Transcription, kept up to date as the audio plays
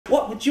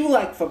would you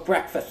like for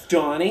breakfast,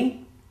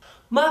 Donnie?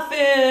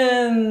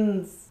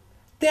 Muffins!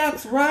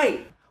 That's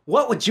right.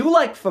 What would you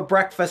like for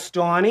breakfast,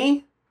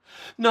 Donnie?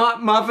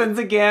 Not muffins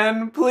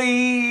again,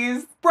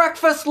 please.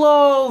 Breakfast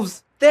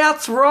loaves!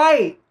 That's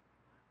right.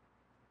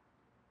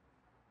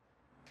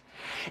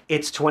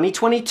 It's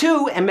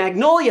 2022 and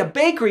Magnolia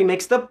Bakery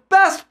makes the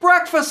best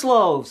breakfast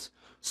loaves.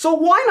 So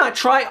why not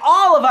try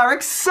all of our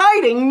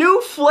exciting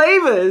new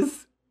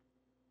flavors?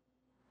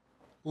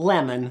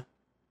 Lemon,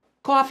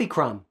 coffee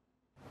crumb,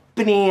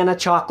 banana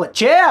chocolate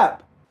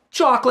chip,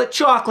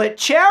 chocolate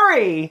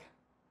cherry,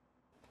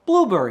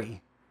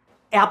 blueberry,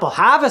 apple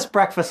harvest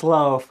breakfast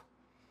loaf,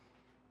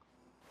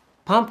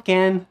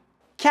 pumpkin,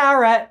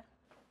 carrot,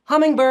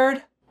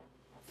 hummingbird,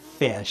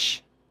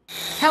 fish,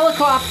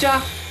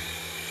 helicopter,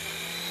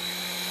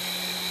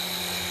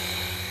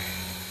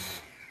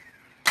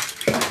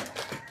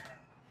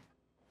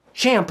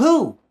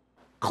 shampoo,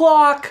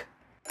 clock.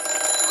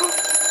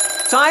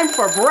 Time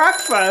for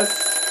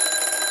breakfast.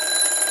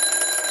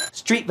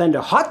 Street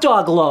vendor hot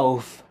dog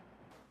loaf,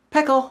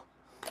 pickle,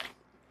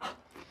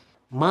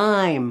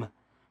 mime,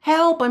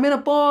 help, I'm in a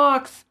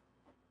box,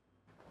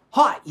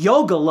 hot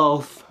yoga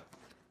loaf,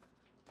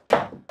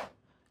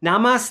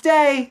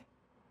 namaste,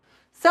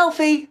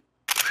 selfie,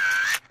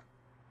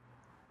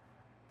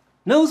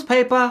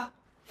 newspaper,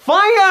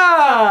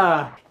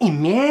 fire,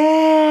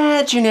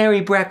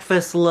 imaginary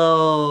breakfast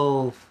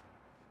loaf,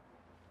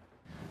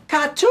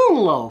 cartoon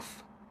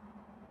loaf,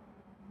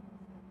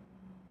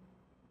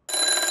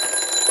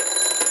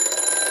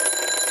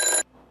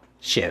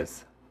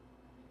 shiz.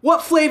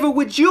 What flavor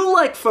would you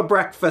like for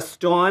breakfast,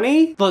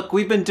 Donnie? Look,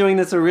 we've been doing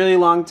this a really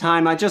long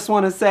time. I just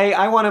want to say,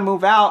 I want to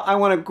move out, I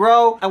want to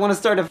grow, I want to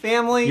start a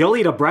family. You'll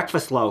eat a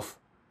breakfast loaf.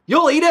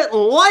 You'll eat it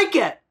and like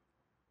it!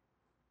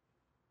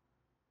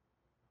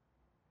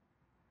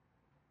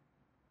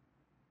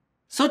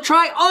 So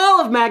try all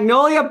of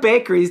Magnolia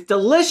Bakery's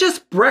delicious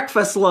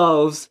breakfast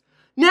loaves.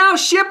 Now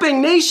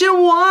shipping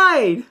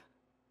nationwide!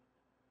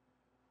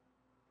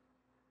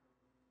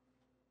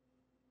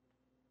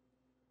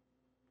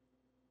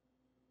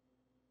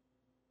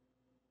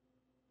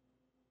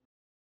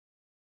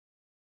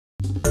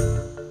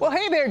 Well,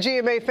 hey there,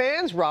 GMA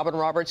fans. Robin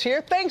Roberts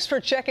here. Thanks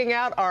for checking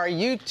out our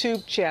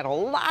YouTube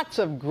channel. Lots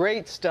of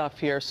great stuff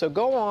here. So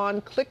go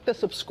on, click the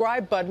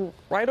subscribe button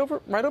right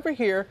over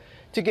here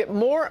to get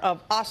more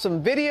of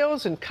awesome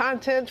videos and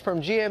content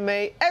from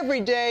GMA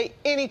every day,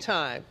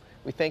 anytime.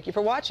 We thank you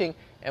for watching,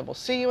 and we'll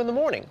see you in the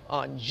morning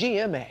on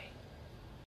GMA.